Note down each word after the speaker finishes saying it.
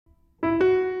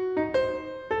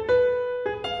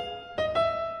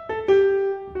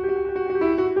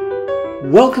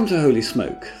Welcome to Holy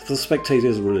Smoke, the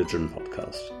Spectator's Religion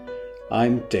podcast.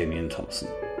 I'm Damien Thompson.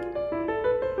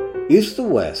 Is the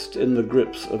West in the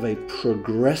grips of a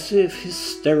progressive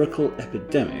hysterical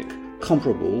epidemic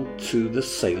comparable to the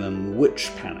Salem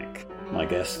witch panic? My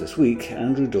guest this week,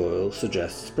 Andrew Doyle,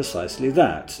 suggests precisely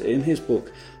that in his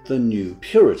book The New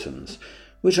Puritans,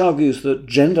 which argues that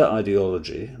gender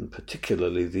ideology, and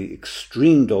particularly the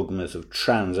extreme dogmas of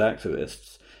trans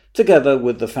activists, together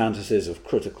with the fantasies of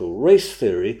critical race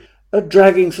theory, are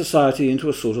dragging society into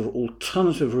a sort of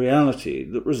alternative reality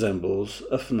that resembles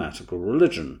a fanatical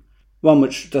religion, one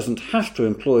which doesn't have to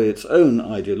employ its own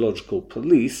ideological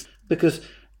police because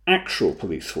actual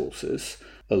police forces,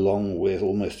 along with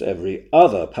almost every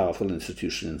other powerful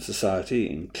institution in society,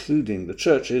 including the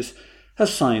churches, have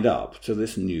signed up to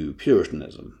this new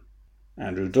Puritanism.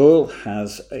 Andrew Doyle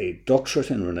has a doctorate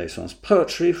in Renaissance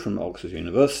poetry from Oxford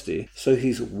University, so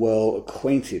he's well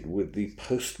acquainted with the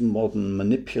postmodern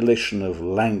manipulation of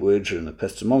language and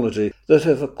epistemology that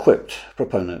have equipped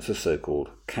proponents of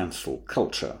so-called cancel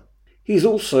culture. He's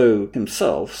also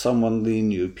himself someone the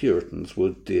New Puritans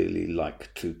would dearly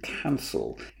like to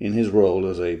cancel in his role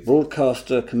as a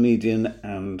broadcaster, comedian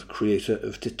and creator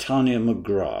of Titania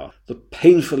McGrath, the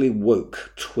painfully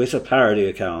woke Twitter parody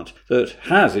account that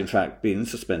has in fact been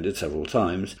suspended several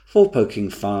times for poking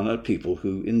fun at people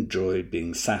who enjoyed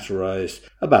being satirized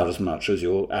about as much as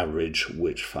your average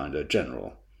Witchfinder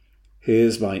general.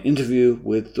 Here's my interview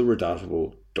with the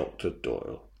redoubtable Dr.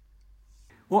 Doyle.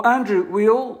 Well, Andrew, we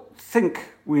all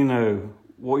think we know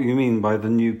what you mean by the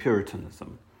New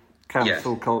Puritanism.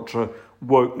 Cancel culture,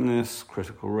 wokeness,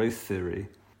 critical race theory.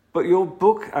 But your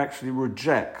book actually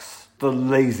rejects the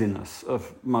laziness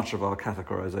of much of our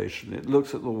categorization. It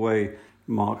looks at the way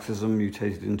Marxism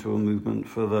mutated into a movement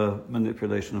for the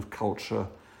manipulation of culture,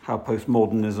 how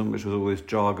postmodernism, which was always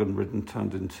jargon-ridden,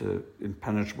 turned into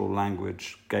impenetrable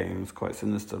language games, quite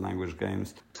sinister language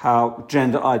games, how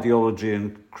gender ideology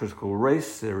and critical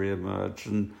race theory emerge,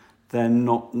 and they're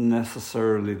not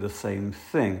necessarily the same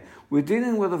thing. We're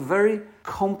dealing with a very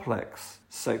complex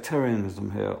sectarianism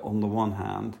here on the one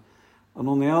hand, and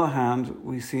on the other hand,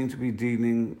 we seem to be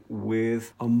dealing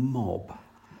with a mob.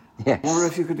 Yes. I wonder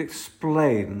if you could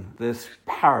explain this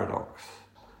paradox.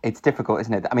 It's difficult,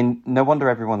 isn't it? I mean, no wonder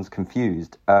everyone's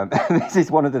confused. This is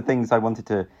one of the things I wanted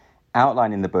to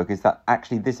outline in the book, is that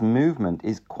actually this movement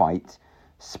is quite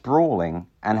sprawling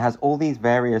and has all these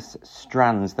various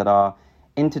strands that are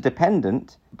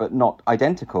interdependent but not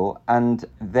identical, and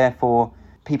therefore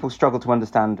people struggle to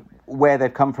understand where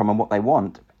they've come from and what they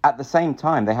want. At the same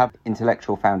time, they have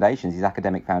intellectual foundations, these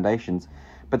academic foundations,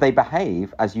 but they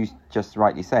behave, as you just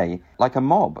rightly say, like a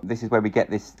mob. This is where we get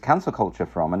this cancel culture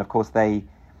from, and of course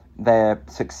their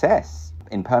success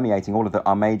in permeating all of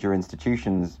our major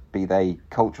institutions, be they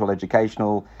cultural,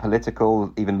 educational,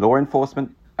 political, even law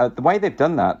enforcement, the way they've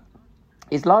done that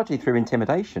is largely through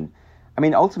intimidation. I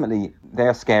mean, ultimately, they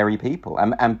are scary people,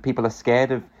 and people are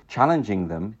scared of challenging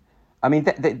them. I mean,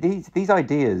 these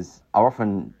ideas are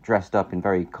often dressed up in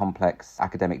very complex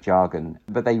academic jargon,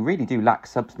 but they really do lack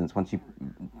substance once you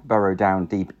burrow down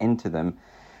deep into them.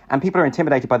 And people are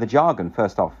intimidated by the jargon,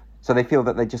 first off, so they feel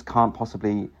that they just can't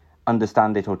possibly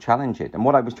understand it or challenge it. And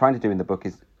what I was trying to do in the book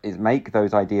is make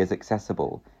those ideas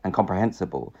accessible and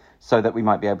comprehensible so that we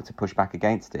might be able to push back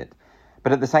against it.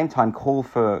 But at the same time, call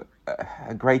for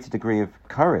a greater degree of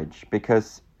courage,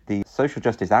 because the social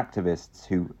justice activists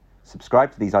who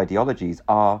subscribe to these ideologies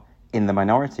are in the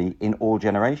minority in all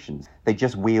generations. They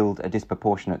just wield a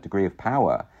disproportionate degree of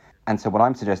power. And so what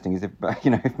I'm suggesting is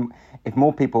if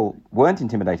more people weren't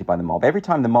intimidated by the mob, every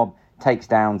time the mob takes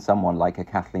down someone like a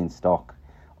Kathleen Stock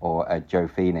or a Joe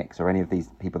Phoenix or any of these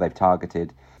people they've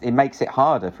targeted, it makes it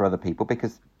harder for other people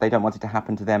because they don't want it to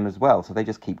happen to them as well. So they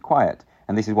just keep quiet.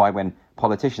 And this is why when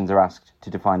politicians are asked to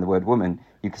define the word woman,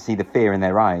 you can see the fear in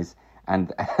their eyes,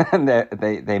 and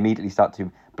they immediately start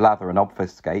to blather and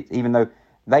obfuscate, even though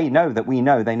they know that we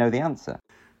know they know the answer.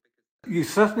 You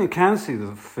certainly can see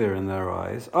the fear in their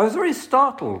eyes. I was very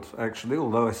startled, actually,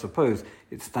 although I suppose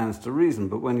it stands to reason.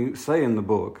 But when you say in the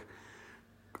book,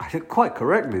 I think quite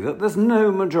correctly, that there's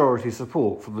no majority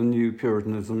support for the New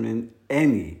Puritanism in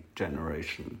any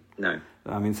generation. No.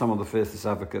 I mean, some of the fiercest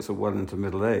advocates are well into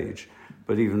middle age,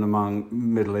 but even among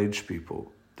middle-aged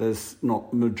people, there's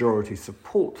not majority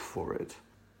support for it.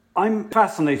 I'm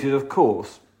fascinated, of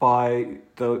course, by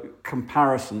the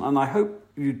comparison, and I hope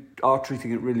you are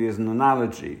treating it really as an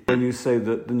analogy when you say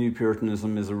that the New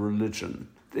Puritanism is a religion.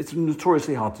 It's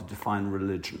notoriously hard to define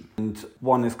religion, and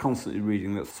one is constantly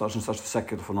reading that such and such a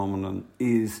secular phenomenon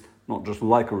is not just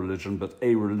like a religion, but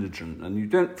a religion, and you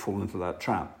don't fall into that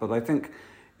trap. But I think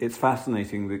it's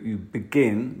fascinating that you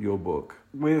begin your book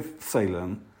with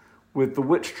Salem, with the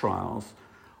witch trials,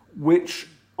 which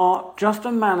are just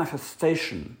a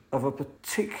manifestation of a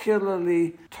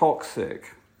particularly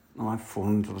toxic, and I've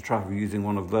fallen into the trap of using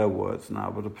one of their words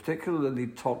now, but a particularly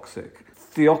toxic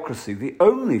theocracy, the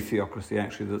only theocracy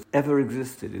actually that's ever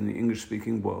existed in the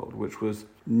English-speaking world, which was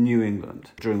New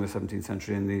England during the 17th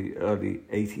century and the early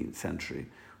 18th century.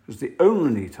 It was the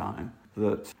only time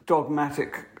that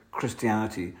dogmatic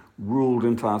Christianity ruled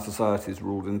entire societies,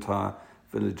 ruled entire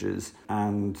villages,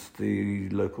 and the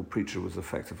local preacher was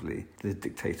effectively the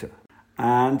dictator.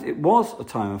 And it was a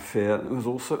time of fear, and it was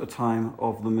also a time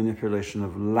of the manipulation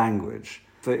of language.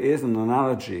 There is an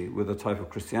analogy with a type of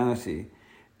Christianity.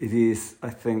 It is, I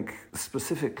think,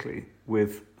 specifically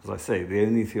with, as I say, the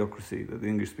only theocracy that the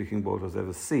English-speaking world has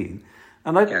ever seen.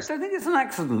 And I don't think it's an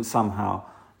accident somehow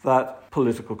that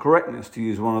political correctness, to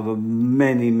use one of the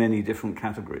many, many different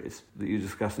categories that you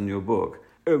discuss in your book,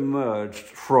 emerged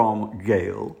from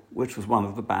Gale, which was one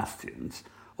of the bastions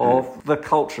of the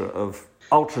culture of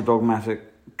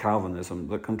ultra-dogmatic Calvinism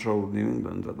that controlled New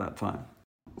England at that time.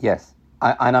 Yes,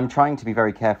 and I'm trying to be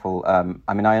very careful.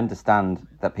 I understand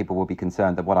that people will be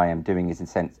concerned that what I am doing is,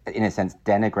 in a sense,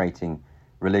 denigrating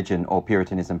religion or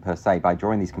Puritanism per se by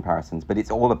drawing these comparisons, but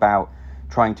it's all about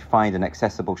trying to find an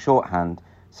accessible shorthand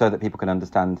so that people can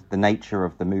understand the nature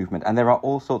of the movement. And there are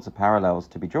all sorts of parallels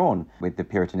to be drawn with the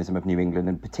Puritanism of New England,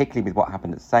 and particularly with what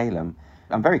happened at Salem.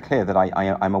 I'm very clear that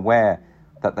I'm aware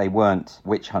that they weren't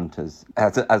witch hunters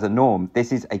as a norm.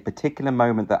 This is a particular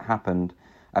moment that happened,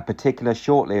 a particular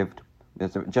short-lived,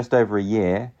 just over a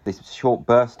year, this short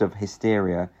burst of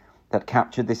hysteria that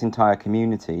captured this entire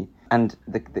community. And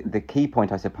the key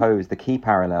point, I suppose, the key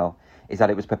parallel, is that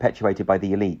it was perpetuated by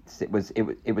the elites. It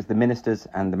was the ministers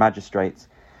and the magistrates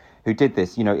who did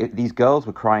this. These girls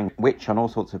were crying witch on all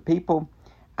sorts of people,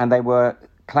 and they were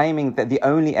claiming that the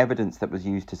only evidence that was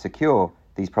used to secure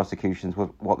these prosecutions was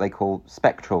what they call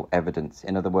spectral evidence.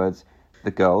 In other words,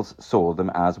 the girls saw them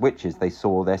as witches. They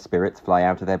saw their spirits fly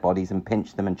out of their bodies and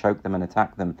pinch them and choke them and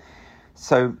attack them.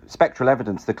 So spectral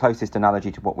evidence, the closest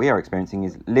analogy to what we are experiencing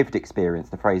is lived experience.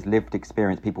 The phrase lived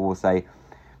experience, people will say,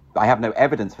 I have no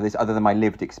evidence for this other than my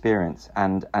lived experience,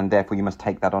 and therefore you must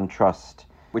take that on trust,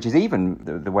 which is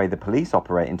even the way the police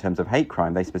operate in terms of hate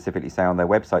crime. They specifically say on their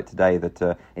website today that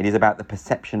it is about the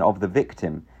perception of the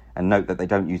victim, and note that they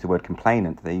don't use the word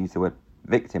complainant, they use the word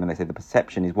victim, and they say the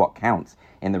perception is what counts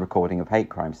in the recording of hate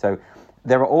crime. So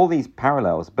there are all these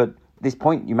parallels, but this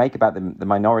point you make about the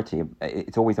minority,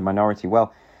 it's always a minority.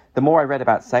 Well, the more I read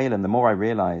about Salem, the more I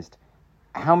realized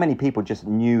how many people just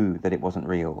knew that it wasn't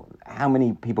real, how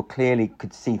many people clearly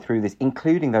could see through this,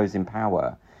 including those in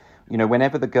power.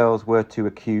 Whenever the girls were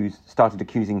started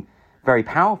accusing very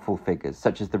powerful figures,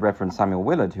 such as the Reverend Samuel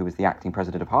Willard, who was the acting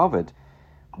president of Harvard,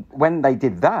 when they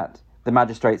did that, the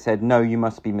magistrate said, no, you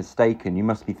must be mistaken. You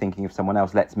must be thinking of someone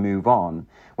else. Let's move on.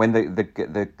 When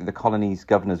the colony's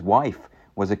governor's wife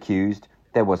was accused,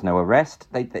 there was no arrest.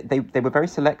 They were very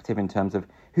selective in terms of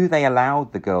who they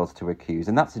allowed the girls to accuse.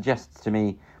 And that suggests to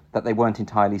me that they weren't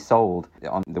entirely sold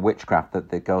on the witchcraft that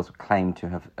the girls claimed to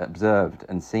have observed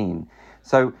and seen.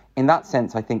 So in that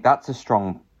sense, I think that's a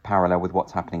strong parallel with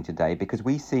what's happening today, because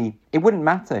we see, it wouldn't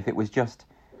matter if it was just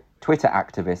Twitter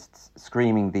activists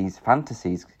screaming these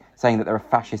fantasies, saying that there are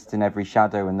fascists in every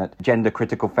shadow and that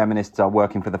gender-critical feminists are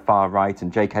working for the far right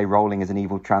and J.K. Rowling is an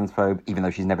evil transphobe, even though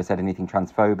she's never said anything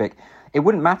transphobic. It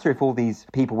wouldn't matter if all these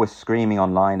people were screaming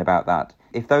online about that,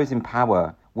 if those in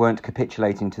power weren't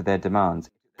capitulating to their demands.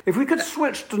 If we could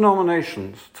switch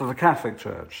denominations to the Catholic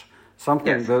Church,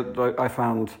 something that I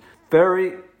found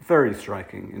very, very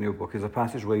striking in your book is a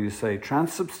passage where you say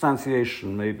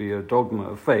transubstantiation may be a dogma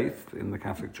of faith in the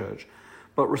Catholic Church,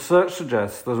 but research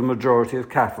suggests that a majority of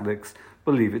Catholics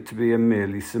believe it to be a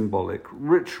merely symbolic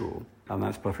ritual. And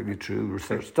that's perfectly true.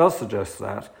 Research does suggest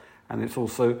that, and it's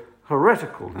also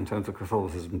heretical in terms of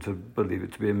Catholicism to believe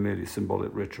it to be a merely symbolic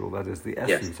ritual. That is the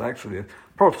essence, actually, of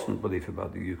Protestant belief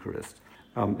about the Eucharist.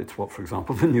 It's what, for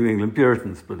example, the New England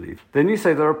Puritans believed. Then you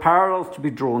say there are parallels to be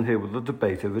drawn here with the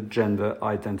debate over gender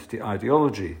identity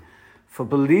ideology. For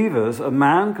believers, a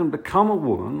man can become a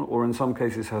woman, or in some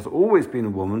cases has always been a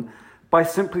woman, by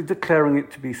simply declaring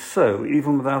it to be so,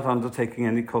 even without undertaking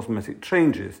any cosmetic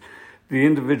changes. The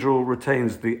individual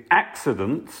retains the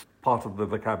accidents, part of the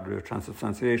vocabulary of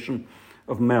transubstantiation,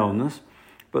 of maleness,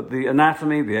 but the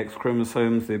anatomy, the X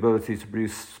chromosomes, the ability to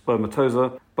produce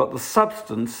spermatozoa, but the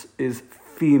substance is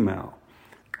female.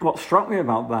 What struck me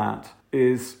about that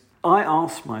is I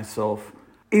asked myself,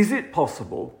 is it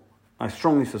possible, I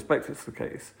strongly suspect it's the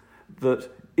case, that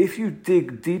if you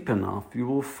dig deep enough, you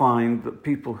will find that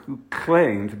people who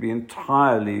claim to be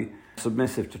entirely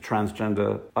submissive to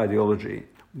transgender ideology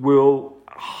will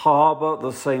harbour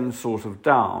the same sort of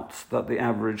doubts that the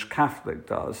average Catholic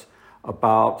does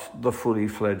about the fully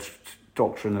fledged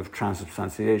doctrine of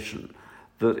transubstantiation.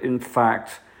 That in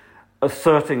fact,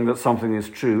 asserting that something is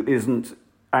true isn't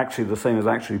actually the same as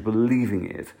actually believing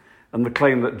it. And the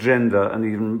claim that gender and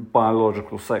even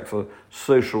biological sex are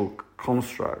social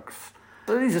constructs.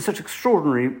 These are such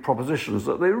extraordinary propositions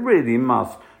that they really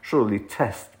must surely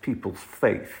test people's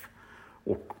faith,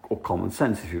 or common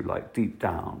sense, if you like, deep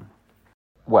down.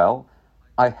 Well,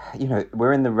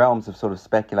 we're in the realms of sort of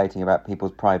speculating about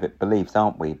people's private beliefs,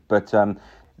 aren't we? But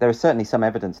there is certainly some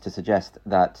evidence to suggest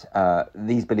that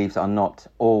these beliefs are not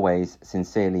always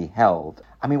sincerely held.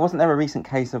 I mean, wasn't there a recent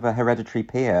case of a hereditary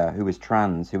peer who was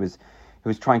trans, who was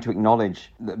trying to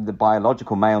acknowledge the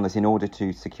biological maleness in order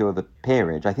to secure the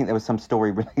peerage? I think there was some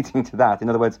story relating to that. In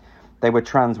other words, they were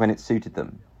trans when it suited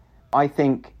them. I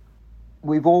think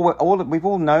we've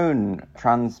all known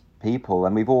trans people,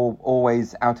 and we've all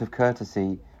always, out of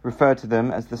courtesy, referred to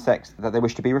them as the sex that they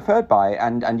wish to be referred by,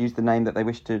 and use the name that they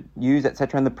wish to use,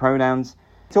 etc., and the pronouns.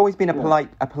 It's always been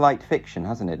a polite fiction,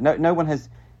 hasn't it? No one has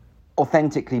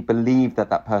authentically believed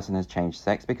that person has changed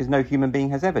sex, because no human being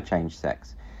has ever changed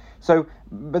sex. So,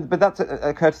 but that's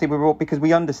a courtesy because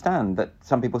we understand that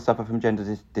some people suffer from gender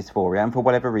dysphoria, and for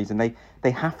whatever reason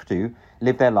they have to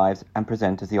live their lives and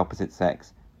present as the opposite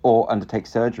sex, or undertake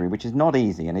surgery, which is not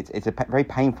easy, and it's a very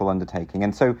painful undertaking.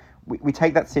 And so we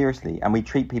take that seriously, and we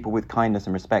treat people with kindness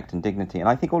and respect and dignity. And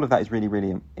I think all of that is really,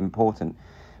 really important.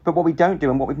 But what we don't do,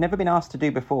 and what we've never been asked to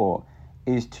do before,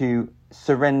 is to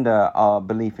surrender our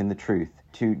belief in the truth,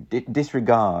 to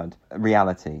disregard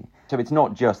reality. So it's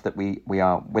not just that we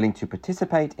are willing to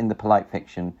participate in the polite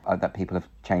fiction that people have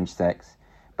changed sex,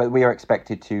 but we are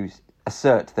expected to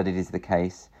assert that it is the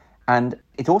case. And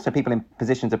it's also people in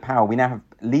positions of power. We now have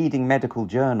leading medical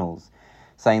journals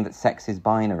saying that sex is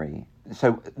binary.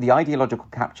 So the ideological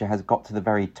capture has got to the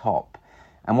very top.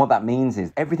 And what that means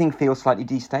is everything feels slightly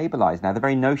destabilized now. The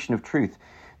very notion of truth,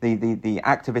 the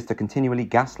activists are continually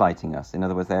gaslighting us. In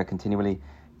other words, they are continually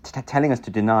telling us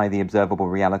to deny the observable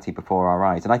reality before our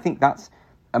eyes. And I think that's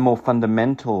a more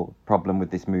fundamental problem with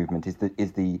this movement, is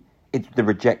the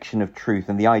rejection of truth,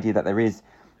 and the idea that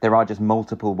there are just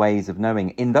multiple ways of knowing.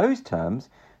 In those terms,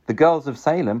 the girls of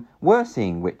Salem were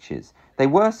seeing witches. They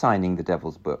were signing the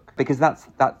Devil's Book, because that's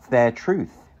their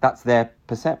truth. That's their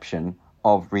perception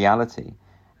of reality.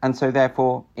 And so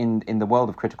therefore, in the world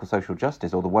of critical social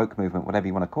justice, or the woke movement, whatever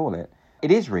you want to call it,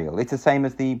 it is real. It's the same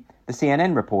as the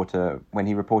CNN reporter when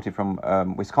he reported from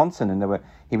Wisconsin, and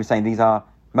he was saying these are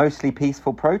mostly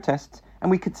peaceful protests,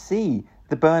 and we could see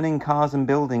the burning cars and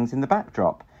buildings in the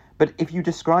backdrop. But if you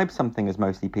describe something as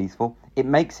mostly peaceful, it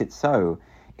makes it so.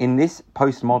 In this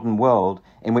postmodern world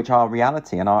in which our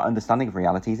reality and our understanding of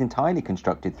reality is entirely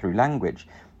constructed through language.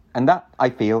 And that, I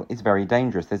feel, is very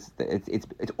dangerous.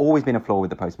 It's always been a flaw with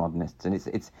the postmodernists,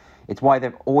 and it's why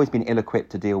they've always been ill-equipped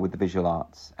to deal with the visual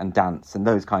arts and dance and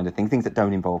those kind of things that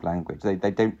don't involve language.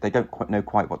 They don't quite know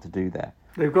what to do there.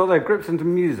 They've got their grips into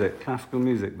music, classical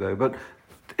music, though. But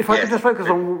if I could just focus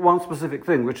on one specific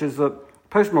thing, which is that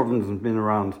postmodernism has been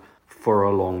around for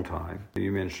a long time.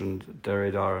 You mentioned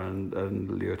Derrida and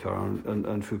Lyotard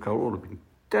and Foucault, all have been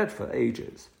dead for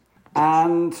ages.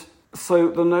 And so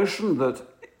the notion that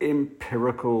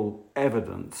empirical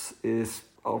evidence is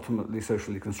ultimately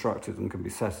socially constructed and can be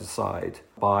set aside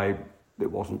by,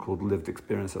 it wasn't called lived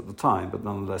experience at the time, but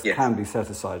nonetheless can be set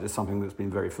aside as something that's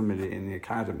been very familiar in the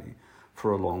academy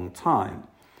for a long time.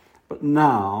 But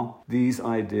now these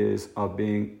ideas are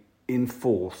being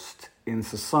enforced in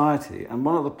society. And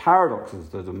one of the paradoxes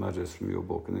that emerges from your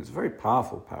book, and it's a very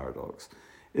powerful paradox,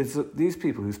 is that these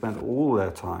people who spent all their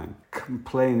time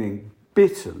complaining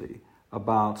bitterly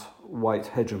about white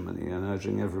hegemony and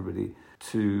urging everybody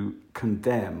to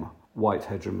condemn white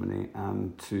hegemony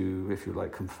and to, if you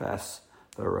like, confess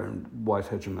their own white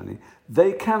hegemony,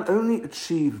 they can only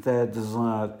achieve their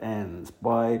desired ends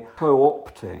by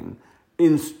co-opting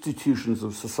institutions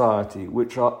of society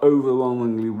which are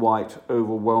overwhelmingly white,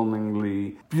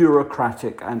 overwhelmingly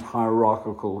bureaucratic and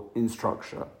hierarchical in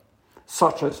structure,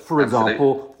 such as, for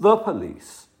example, the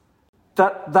police.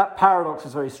 That paradox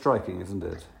is very striking, isn't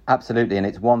it? Absolutely, and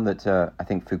it's one that I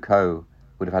think Foucault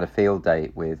would have had a field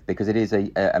day with, because it is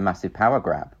a massive power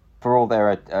grab. For all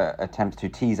their attempts to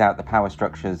tease out the power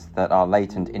structures that are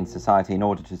latent in society in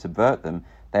order to subvert them,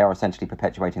 they are essentially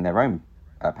perpetuating their own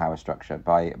power structure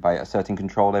by asserting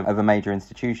control over major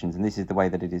institutions, and this is the way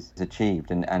that it is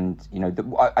achieved. And you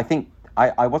know, I think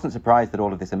I wasn't surprised that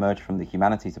all of this emerged from the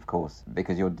humanities, of course,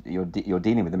 because you're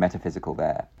dealing with the metaphysical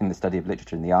there in the study of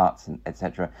literature and the arts, and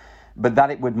etc. But that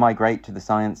it would migrate to the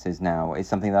sciences now is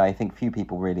something that I think few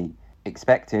people really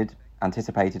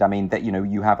anticipated. I mean, that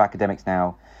you have academics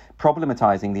now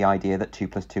problematizing the idea that 2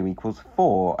 + 2 =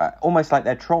 4, almost like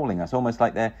they're trolling us, almost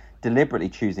like they're deliberately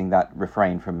choosing that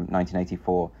refrain from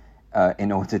 1984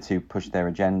 in order to push their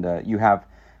agenda. You have,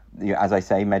 as I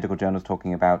say, medical journals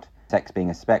talking about sex being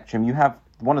a spectrum. You have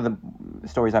one of the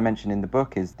stories I mentioned in the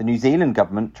book is the New Zealand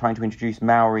government trying to introduce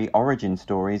Maori origin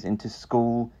stories into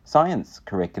school science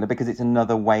curricula because it's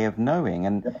another way of knowing.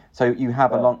 And so you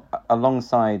have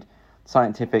alongside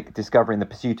scientific discovery and the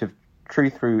pursuit of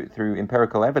truth through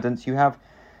empirical evidence, you have,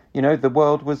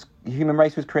 the human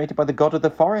race was created by the god of the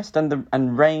forest,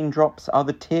 and raindrops are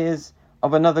the tears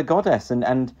of another goddess.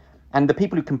 And the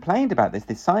people who complained about this,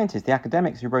 the scientists, the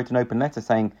academics who wrote an open letter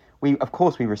saying, we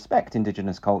respect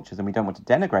indigenous cultures and we don't want to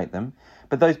denigrate them,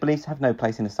 but those beliefs have no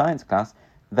place in a science class,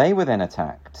 they were then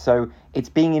attacked. So it's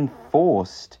being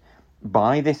enforced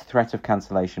by this threat of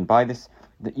cancellation, by this,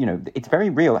 it's very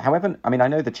real. However, I mean, I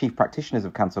know the chief practitioners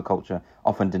of cancel culture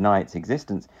often deny its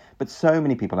existence, but so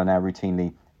many people are now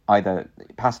routinely either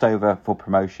passed over for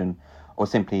promotion or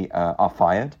simply are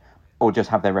fired or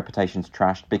just have their reputations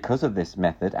trashed because of this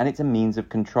method. And it's a means of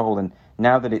control. And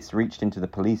now that it's reached into the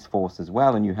police force as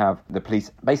well, and you have the police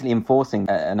basically enforcing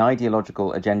an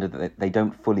ideological agenda that they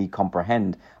don't fully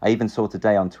comprehend. I even saw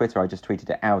today on Twitter, I just tweeted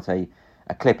it out, a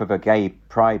clip of a gay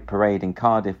pride parade in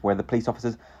Cardiff where the police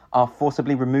officers are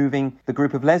forcibly removing the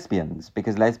group of lesbians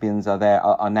because lesbians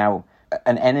are now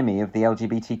an enemy of the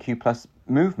LGBTQ plus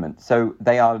movement. So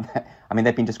they are, I mean,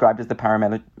 they've been described as the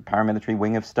paramilitary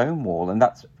wing of Stonewall, and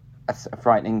that's a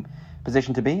frightening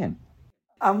position to be in.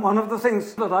 And one of the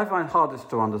things that I find hardest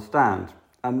to understand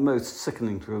and most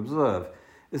sickening to observe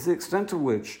is the extent to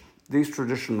which these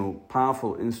traditional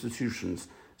powerful institutions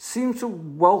seem to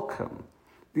welcome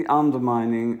the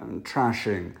undermining and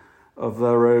trashing of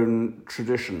their own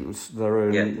traditions, their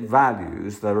own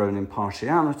values, their own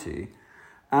impartiality,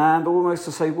 and almost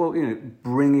to say, well,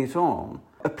 bring it on.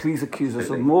 Please accuse us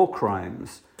of more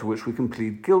crimes to which we can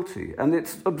plead guilty. And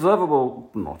it's observable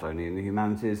not only in the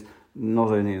humanities, not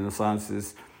only in the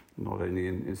sciences, not only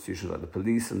in institutions like the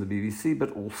police and the BBC,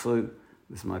 but also,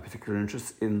 this is my particular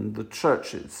interest, in the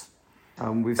churches.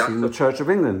 We've seen the Church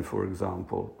of England, for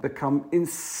example, become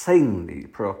insanely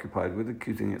preoccupied with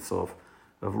accusing itself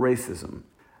of racism.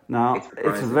 Now,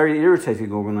 it's a very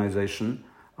irritating organisation.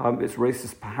 It's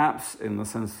racist perhaps in the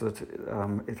sense that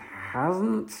it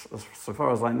hasn't, so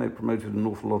far as I know, promoted an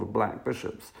awful lot of black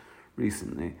bishops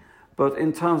recently. But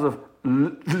in terms of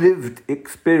lived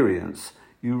experience,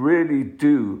 you really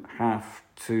do have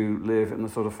to live in a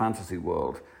sort of fantasy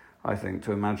world, I think,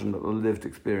 to imagine that the lived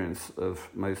experience of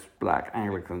most black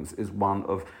Anglicans is one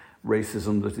of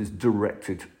racism that is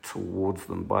directed towards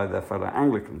them by their fellow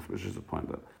Anglicans, which is a point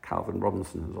that Calvin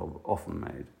Robinson has often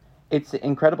made. It's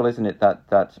incredible, isn't it,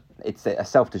 that it's a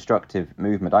self-destructive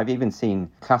movement. I've even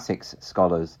seen classics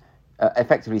scholars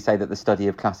effectively say that the study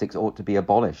of classics ought to be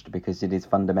abolished because it is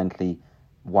fundamentally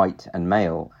white and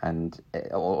male and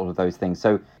all of those things.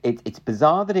 So it's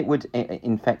bizarre that it would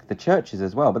infect the churches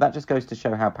as well, but that just goes to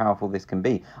show how powerful this can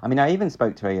be. I mean, I even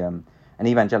spoke to an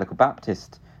evangelical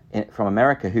Baptist from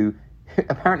America who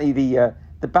apparently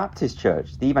the Baptist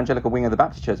Church, the evangelical wing of the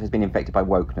Baptist Church, has been infected by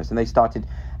wokeness, and they started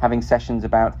having sessions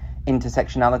about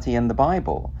intersectionality and the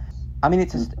Bible. I mean,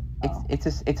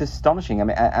 it's astonishing. I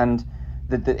mean, and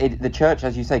the church,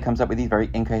 as you say, comes up with these very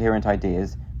incoherent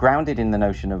ideas, grounded in the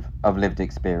notion of lived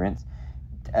experience.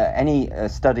 Any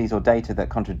studies or data that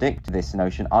contradict this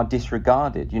notion are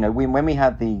disregarded. When we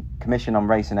had the Commission on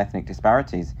Race and Ethnic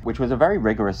Disparities, which was a very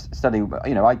rigorous study,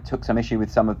 I took some issue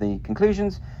with some of the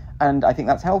conclusions, and I think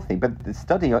that's healthy. But the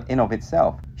study in of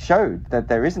itself showed that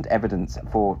there isn't evidence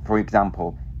for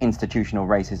example, institutional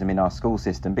racism in our school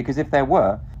system, because if there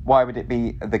were, why would it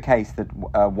be the case that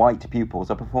white pupils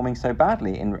are performing so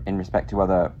badly in respect to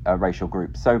other racial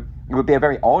groups? So it would be a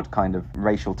very odd kind of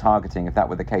racial targeting if that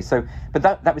were the case. So, but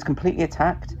that was completely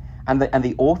attacked, and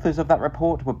the authors of that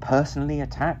report were personally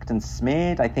attacked and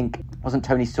smeared. I think, wasn't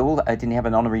Tony Sewell, didn't he have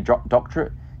an honorary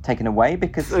doctorate taken away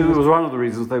because it was one of the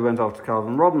reasons they went after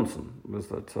Calvin Robinson, was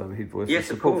that he'd voiced his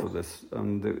support for this,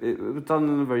 and it was done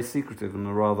in a very secretive and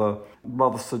a rather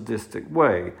sadistic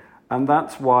way. And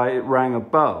that's why it rang a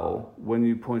bell when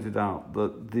you pointed out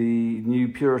that the New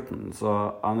Puritans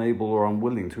are unable or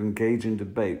unwilling to engage in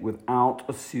debate without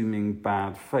assuming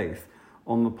bad faith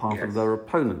on the part of their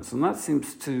opponents. And that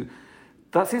seems to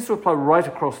apply right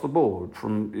across the board,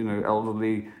 from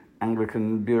elderly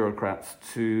Anglican bureaucrats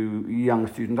to young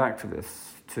student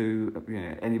activists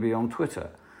to anybody on Twitter.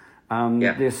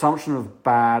 The assumption of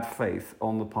bad faith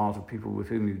on the part of people with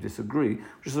whom you disagree,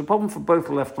 which is a problem for both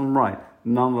the left and right,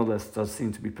 nonetheless does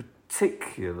seem to be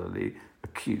particularly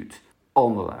acute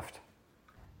on the left.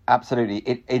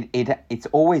 Absolutely. It's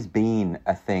always been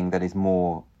a thing that is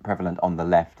more prevalent on the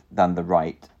left than the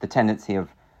right. The tendency of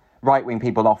right-wing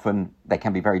people often, they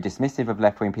can be very dismissive of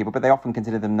left-wing people, but they often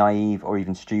consider them naive or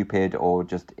even stupid or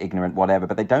just ignorant, whatever,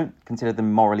 but they don't consider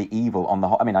them morally evil on the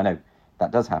whole. I mean, I know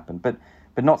that does happen, but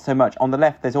not so much. On the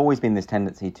left, there's always been this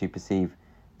tendency to perceive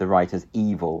the right as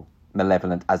evil,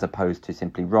 malevolent, as opposed to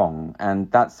simply wrong. And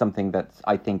that's something that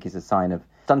I think is a sign of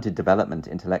stunted development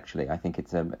intellectually. I think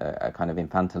it's a kind of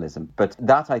infantilism. But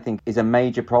that, I think, is a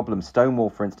major problem.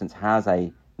 Stonewall, for instance, has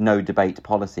a no debate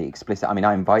policy explicit. I mean,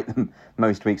 I invite them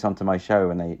most weeks onto my show,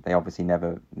 and they obviously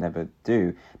never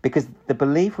do, because the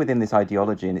belief within this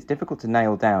ideology, and it's difficult to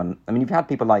nail down. I mean, you've had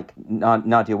people like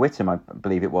Nadia Whittome, I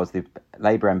believe it was, the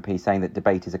Labour MP, saying that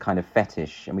debate is a kind of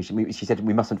fetish, and she said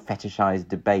we mustn't fetishize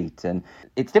debate, and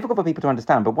it's difficult for people to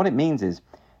understand. But what it means is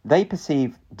they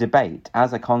perceive debate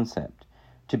as a concept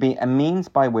to be a means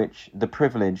by which the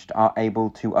privileged are able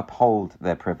to uphold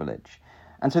their privilege.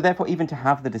 And so therefore, even to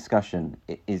have the discussion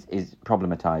is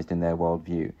problematized in their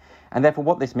worldview. And therefore,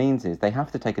 what this means is they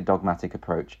have to take a dogmatic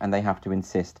approach, and they have to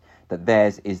insist that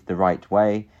theirs is the right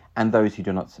way, and those who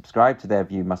do not subscribe to their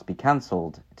view must be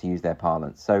cancelled, to use their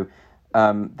parlance. So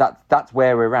that's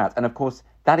where we're at. And of course,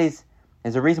 there's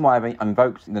a reason why I've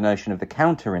invoked the notion of the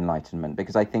counter-enlightenment,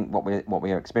 because I think what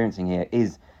we are experiencing here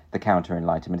is the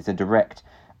counter-enlightenment. It's a direct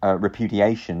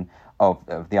repudiation of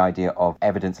the idea of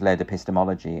evidence-led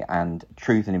epistemology and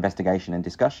truth and investigation and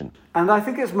discussion. And I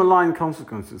think its malign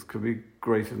consequences could be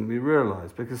greater than we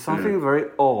realise, because something very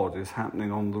odd is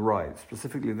happening on the right,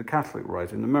 specifically the Catholic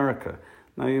right in America.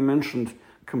 Now, you mentioned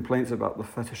complaints about the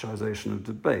fetishization of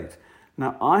debate.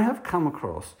 Now, I have come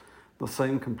across the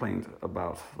same complaint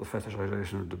about the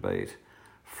fetishization of debate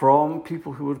from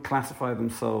people who would classify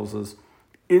themselves as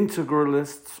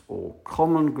integralists or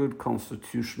common good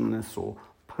constitutionalists or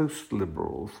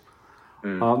post-liberals,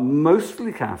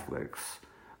 mostly Catholics,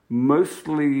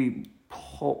 mostly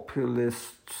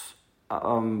populist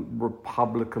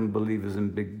Republican believers in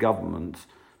big government.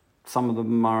 Some of them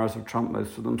admirers of Trump,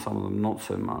 most of them, some of them not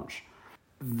so much.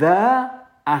 Their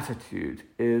attitude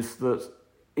is that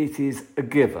it is a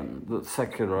given that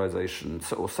secularization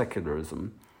or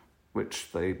secularism,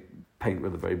 which they paint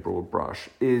with a very broad brush,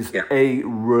 is a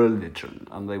religion,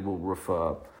 and they will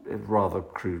refer rather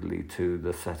crudely to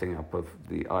the setting up of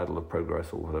the Idol of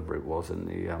Progress or whatever it was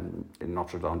in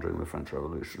Notre Dame during the French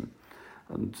Revolution,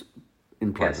 and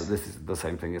imply that this is the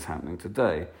same thing is happening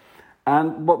today.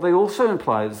 And what they also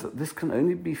imply is that this can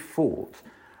only be fought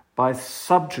by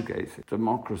subjugating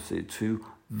democracy to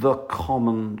the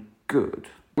common good,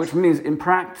 which means in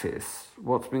practice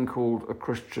what's been called a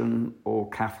Christian or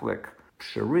Catholic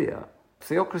Sharia.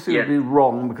 Theocracy would be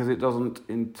wrong because it doesn't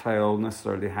entail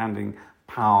necessarily handing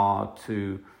power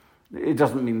to... It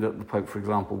doesn't mean that the Pope, for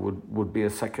example, would be a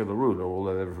secular ruler,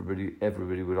 although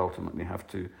everybody would ultimately have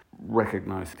to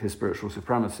recognize his spiritual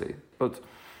supremacy. But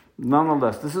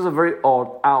nonetheless, this is a very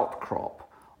odd outcrop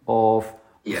of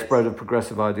the spread of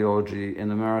progressive ideology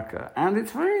in America. And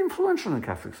it's very influential in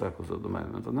Catholic circles at the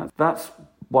moment. And that's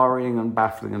worrying and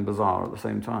baffling and bizarre at the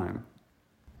same time.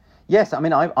 Yes, I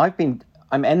mean,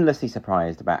 I'm endlessly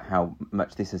surprised about how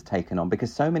much this has taken on,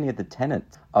 because so many of the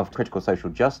tenets of critical social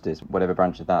justice, whatever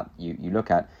branch of that you look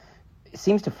at, it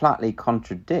seems to flatly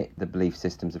contradict the belief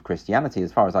systems of Christianity,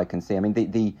 as far as I can see. I mean,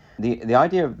 the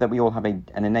idea that we all have an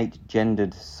innate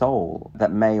gendered soul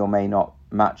that may or may not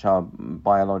match our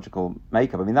biological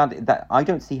makeup, I mean, that I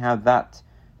don't see how that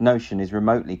notion is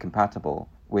remotely compatible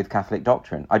with Catholic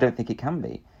doctrine. I don't think it can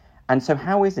be. And so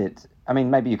how is it, I mean,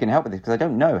 maybe you can help with this, because I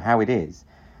don't know how it is,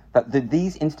 that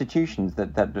these institutions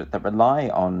that rely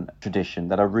on tradition,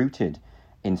 that are rooted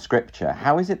in Scripture,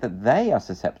 how is it that they are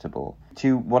susceptible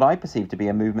to what I perceive to be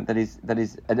a movement that is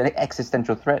an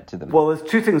existential threat to them? Well, there's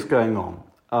two things going on.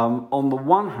 On the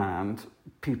one hand,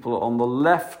 people on the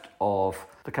left of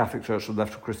the Catholic Church, the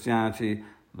left of Christianity,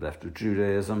 the left of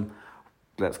Judaism.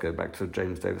 Let's go back to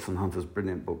James Davison Hunter's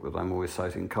brilliant book that I'm always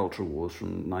citing, Culture Wars,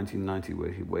 from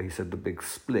 1990, where he said the big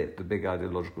split, the big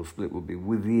ideological split, would be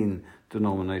within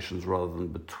denominations rather than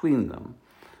between them.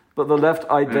 But the left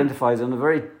identifies in a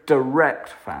very direct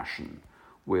fashion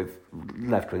with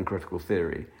left-wing critical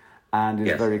theory and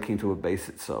is very keen to abase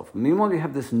itself. Meanwhile, you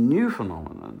have this new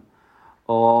phenomenon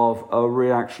of a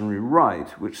reactionary right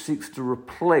which seeks to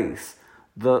replace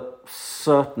the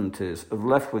certainties of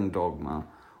left-wing dogma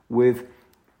with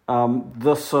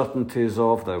the certainties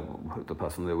of the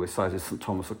person they always cite is St.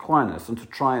 Thomas Aquinas, and to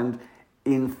try and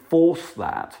enforce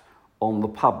that on the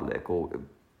public or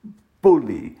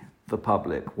bully the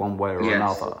public one way or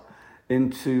another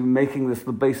into making this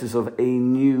the basis of a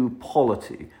new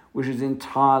polity, which is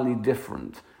entirely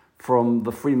different from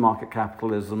the free market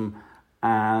capitalism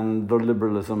and the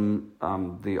liberalism,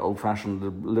 the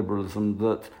old-fashioned liberalism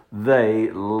that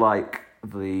they, like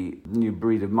the new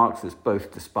breed of Marxists,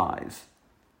 both despise.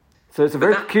 So it's a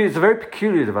very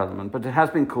peculiar development, but it has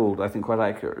been called, I think quite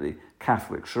accurately,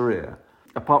 Catholic Sharia.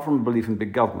 Apart from a belief in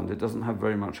big government, it doesn't have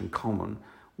very much in common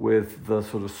with the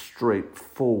sort of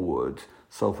straightforward,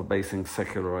 self-abasing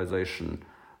secularization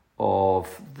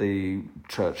of the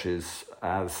churches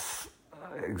as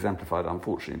exemplified,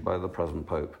 unfortunately, by the present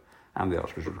Pope and the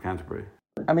Archbishop of Canterbury.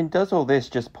 I mean, does all this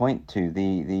just point to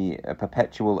the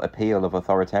perpetual appeal of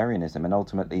authoritarianism and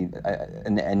ultimately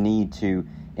a need to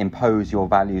impose your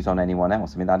values on anyone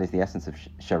else? I mean, that is the essence of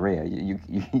Sharia.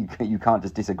 You can't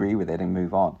just disagree with it and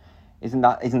move on. Isn't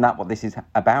that what this is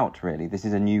about, really? This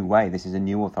is a new way. This is a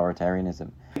new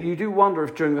authoritarianism. You do wonder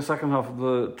if during the second half of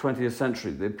the 20th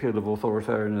century, the appeal of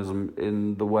authoritarianism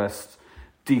in the West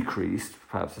decreased,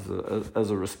 perhaps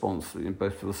as a response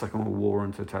both to the Second World War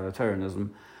and totalitarianism.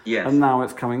 Yes. And now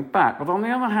it's coming back. But on the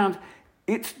other hand,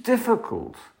 it's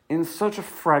difficult in such a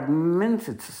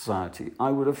fragmented society,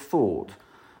 I would have thought,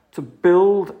 to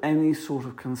build any sort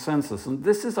of consensus. And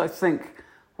this is, I think,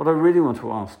 what I really want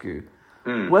to ask you.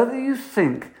 Whether you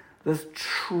think there's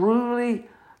truly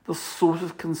the sort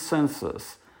of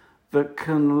consensus that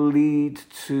can lead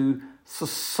to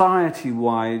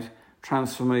society-wide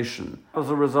transformation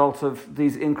as a result of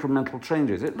these incremental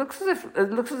changes. It looks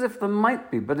as if there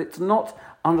might be, but it's not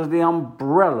under the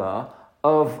umbrella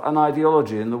of an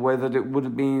ideology in the way that it would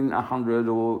have been 100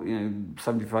 or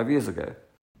 75 years ago.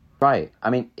 Right. I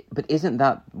mean, but isn't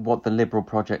that what the liberal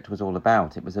project was all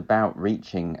about? It was about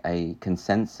reaching a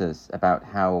consensus about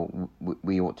how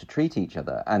we ought to treat each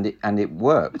other, and it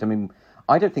worked. I mean,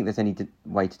 I don't think there's any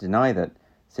way to deny that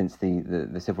since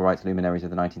the civil rights luminaries of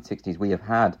the 1960s, we have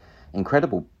had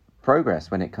incredible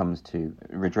progress when it comes to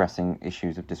redressing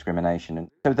issues of discrimination. And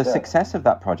so the success of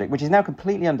that project, which is now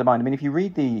completely undermined. I mean, if you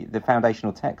read the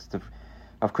foundational text of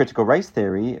critical race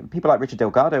theory, people like Richard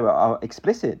Delgado are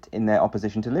explicit in their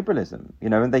opposition to liberalism,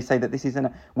 and they say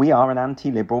that we are an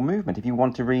anti-liberal movement. If you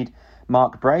want to read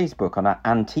Mark Bray's book on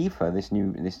Antifa,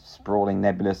 this sprawling,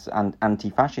 nebulous and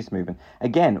anti-fascist movement,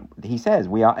 again, he says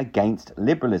we are against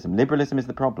liberalism. Liberalism is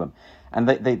the problem. And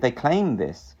they claim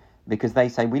this because they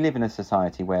say we live in a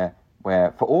society where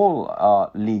for all our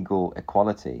legal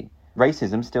equality,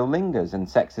 racism still lingers, and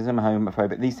sexism,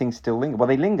 homophobic, these things still linger. Well,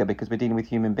 they linger because we're dealing with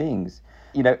human beings,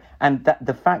 and that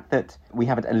the fact that we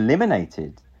haven't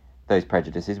eliminated those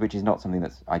prejudices, which is not something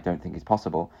that's, I don't think is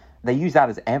possible, they use that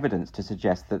as evidence to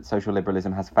suggest that social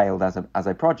liberalism has failed as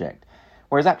a project.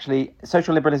 Whereas actually,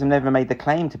 social liberalism never made the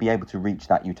claim to be able to reach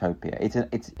that utopia. It's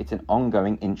an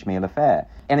ongoing inchmeal affair,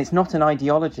 and it's not an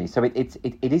ideology. So it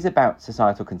is about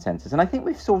societal consensus, and I think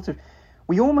we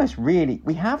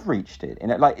have reached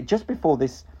it. Like just before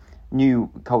this new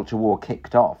culture war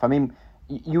kicked off, I mean,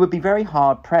 you would be very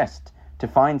hard pressed to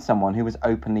find someone who was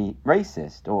openly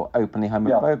racist or openly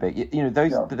homophobic. Yeah.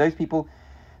 Those people.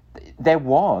 There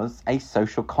was a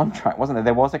social contract, wasn't there?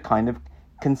 There was a kind of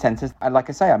consensus. And like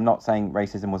I say, I'm not saying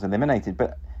racism was eliminated,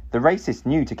 but the racists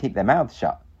knew to keep their mouths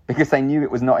shut because they knew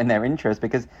it was not in their interest,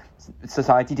 because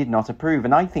society did not approve.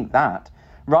 And I think that,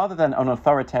 rather than an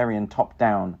authoritarian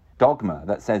top-down dogma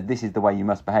that says this is the way you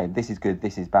must behave, this is good,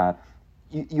 this is bad,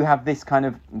 you have this kind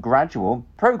of gradual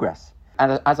progress.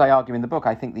 And as I argue in the book,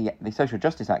 I think the social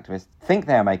justice activists think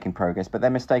they are making progress, but they're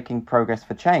mistaking progress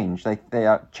for change. They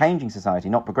are changing society,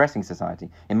 not progressing society.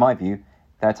 In my view,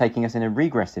 they're taking us in a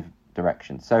regressive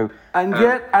direction. And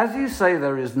yet, as you say,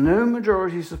 there is no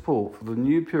majority support for the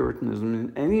new Puritanism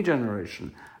in any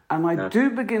generation. And I do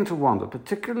begin to wonder,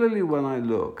 particularly when I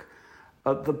look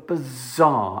at the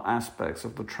bizarre aspects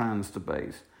of the trans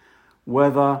debate,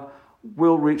 whether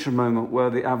we'll reach a moment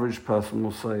where the average person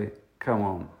will say, come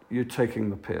on, you're taking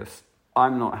the piss.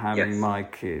 I'm not having my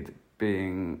kid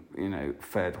being,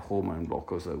 fed hormone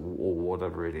blockers or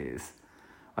whatever it is.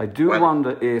 I do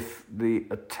wonder if the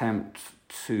attempt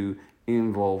to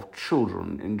involve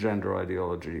children in gender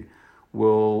ideology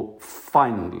will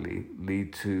finally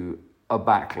lead to a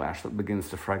backlash that begins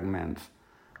to fragment.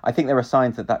 I think there are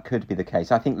signs that could be the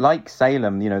case. I think, like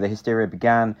Salem, the hysteria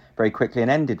began very quickly and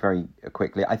ended very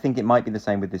quickly. I think it might be the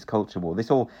same with this culture war.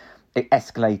 It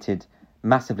escalated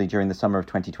massively during the summer of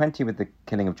 2020 with the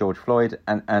killing of George Floyd,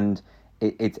 and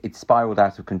it spiraled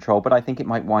out of control. But I think it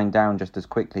might wind down just as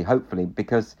quickly, hopefully,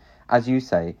 because as you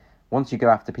say, once you go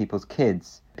after people's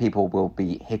kids, people will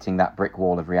be hitting that brick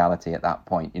wall of reality at that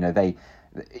point. You know,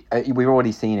 we've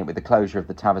already seen it with the closure of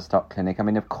the Tavistock clinic. I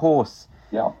mean, of course,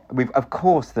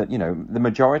 that, you know, the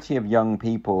majority of young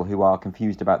people who are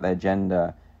confused about their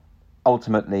gender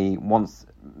ultimately, once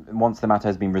the matter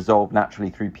has been resolved naturally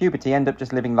through puberty, end up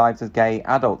just living lives as gay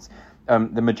adults.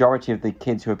 The majority of the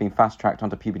kids who have been fast-tracked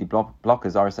onto puberty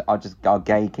blockers are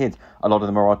gay kids. A lot of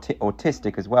them are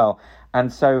autistic as well.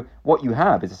 And so what you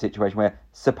have is a situation where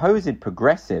supposed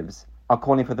progressives are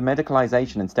calling for the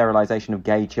medicalisation and sterilisation of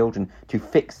gay children to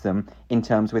fix them in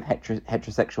terms with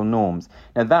heterosexual norms.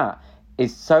 Now, that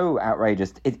is so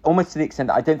outrageous. It's almost to the extent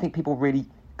that I don't think people really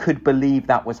could believe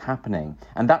that was happening.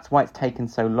 And that's why it's taken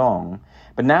so long.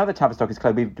 But now that Tavistock is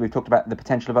closed, we've talked about the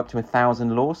potential of up to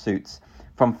 1,000 lawsuits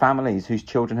from families whose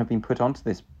children have been put onto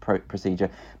this procedure.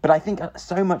 But I think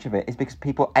so much of it is because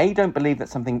people, A, don't believe that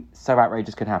something so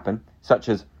outrageous could happen, such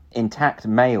as intact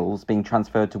males being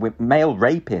transferred to male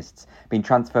rapists being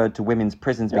transferred to women's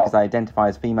prisons because they identify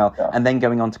as female and then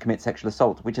going on to commit sexual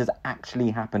assault, which has actually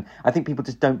happened. I think people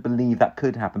just don't believe that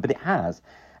could happen, but it has.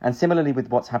 And similarly with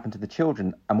what's happened to the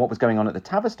children and what was going on at the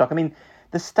Tavistock, I mean,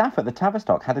 the staff at the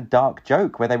Tavistock had a dark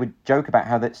joke where they would joke about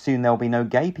how that soon there'll be no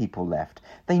gay people left.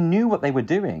 They knew what they were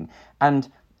doing. And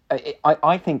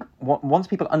I think once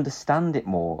people understand it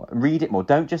more, read it more,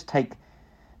 don't just take...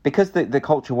 Because the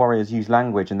culture warriors use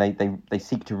language and they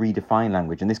seek to redefine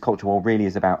language, and this culture war really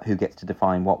is about who gets to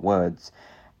define what words,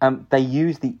 they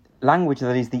use the language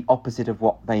that is the opposite of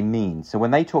what they mean. So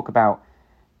when they talk about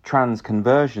trans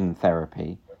conversion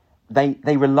therapy,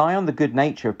 they rely on the good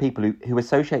nature of people who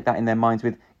associate that in their minds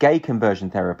with gay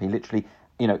conversion therapy, literally,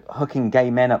 you know, hooking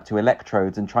gay men up to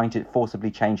electrodes and trying to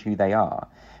forcibly change who they are.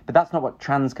 But that's not what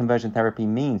trans conversion therapy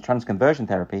means. Trans conversion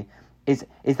therapy is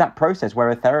that process where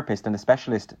a therapist and a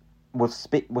specialist will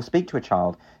speak to a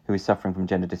child who is suffering from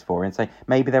gender dysphoria and say,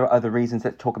 maybe there are other reasons.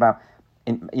 Let's talk about,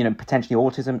 potentially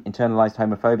autism, internalized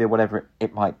homophobia, whatever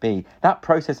it might be. That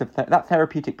process that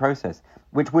therapeutic process,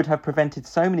 which would have prevented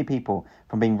so many people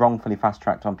from being wrongfully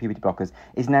fast-tracked on puberty blockers,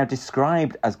 is now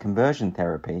described as conversion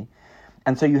therapy.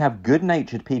 And so you have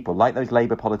good-natured people, like those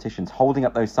Labour politicians, holding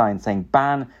up those signs saying,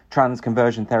 ban trans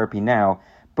conversion therapy now.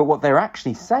 But what they're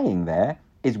actually saying there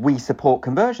is we support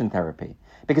conversion therapy.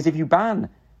 Because if you ban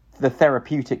the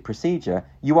therapeutic procedure,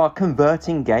 you are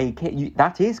converting gay kids.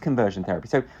 That is conversion therapy.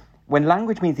 So when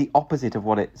language means the opposite of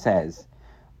what it says,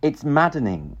 it's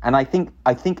maddening. And I think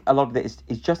a lot of it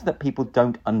is just that people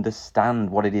don't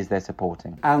understand what it is they're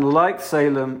supporting. And like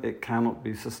Salem, it cannot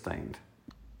be sustained.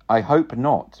 I hope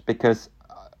not, because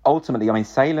ultimately, I mean,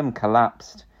 Salem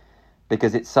collapsed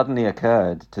because it suddenly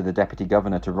occurred to the Deputy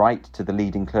Governor to write to the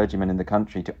leading clergyman in the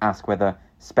country to ask whether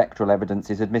spectral evidence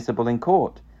is admissible in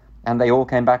court. And they all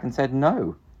came back and said,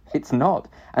 no, it's not.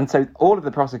 And so all of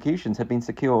the prosecutions had been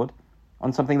secured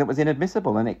on something that was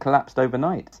inadmissible, and it collapsed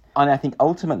overnight. And I think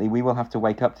ultimately we will have to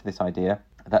wake up to this idea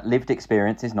that lived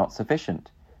experience is not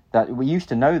sufficient. That we used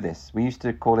to know this. We used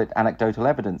to call it anecdotal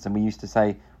evidence, and we used to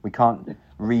say we can't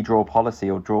redraw policy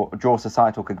or draw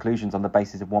societal conclusions on the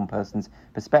basis of one person's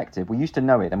perspective. We used to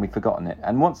know it, and we've forgotten it.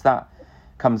 And once that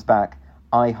comes back,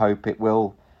 I hope it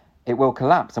will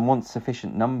collapse. And once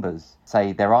sufficient numbers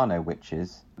say there are no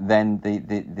witches, then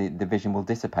the vision will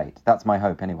dissipate. That's my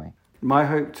hope, anyway. My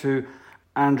hope too.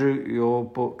 Andrew, your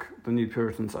book, The New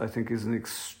Puritans, I think is an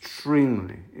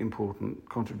extremely important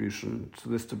contribution to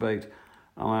this debate,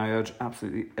 and I urge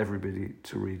absolutely everybody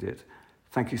to read it.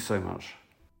 Thank you so much.